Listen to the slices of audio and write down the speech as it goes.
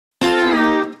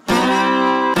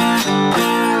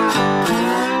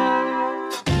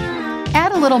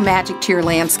little magic to your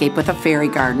landscape with a fairy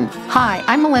garden. Hi,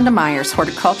 I'm Melinda Myers,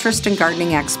 horticulturist and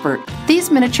gardening expert. These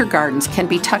miniature gardens can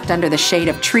be tucked under the shade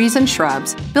of trees and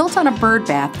shrubs, built on a bird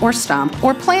bath or stump,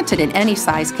 or planted in any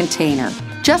size container.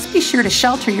 Just be sure to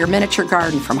shelter your miniature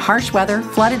garden from harsh weather,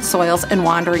 flooded soils, and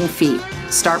wandering feet.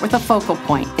 Start with a focal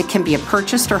point. It can be a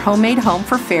purchased or homemade home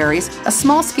for fairies, a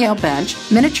small-scale bench,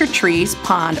 miniature trees,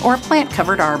 pond, or a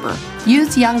plant-covered arbor.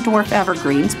 Use young dwarf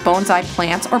evergreens, bonsai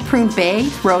plants, or prune bay,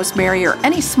 rosemary, or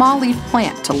any small-leaf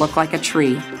plant to look like a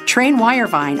tree. Train wire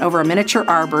vine over a miniature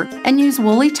arbor and use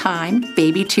woolly thyme,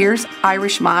 baby tears,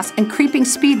 Irish moss, and creeping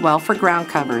speedwell for ground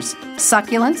covers.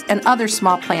 Succulents and other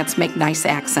small plants make nice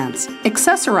accents.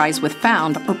 Accessorize with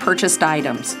found or purchased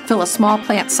items. Fill a small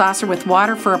plant saucer with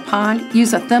water for a pond,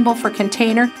 use a thimble for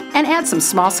container, and add some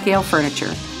small-scale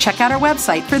furniture. Check out our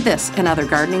website for this and other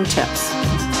gardening tips.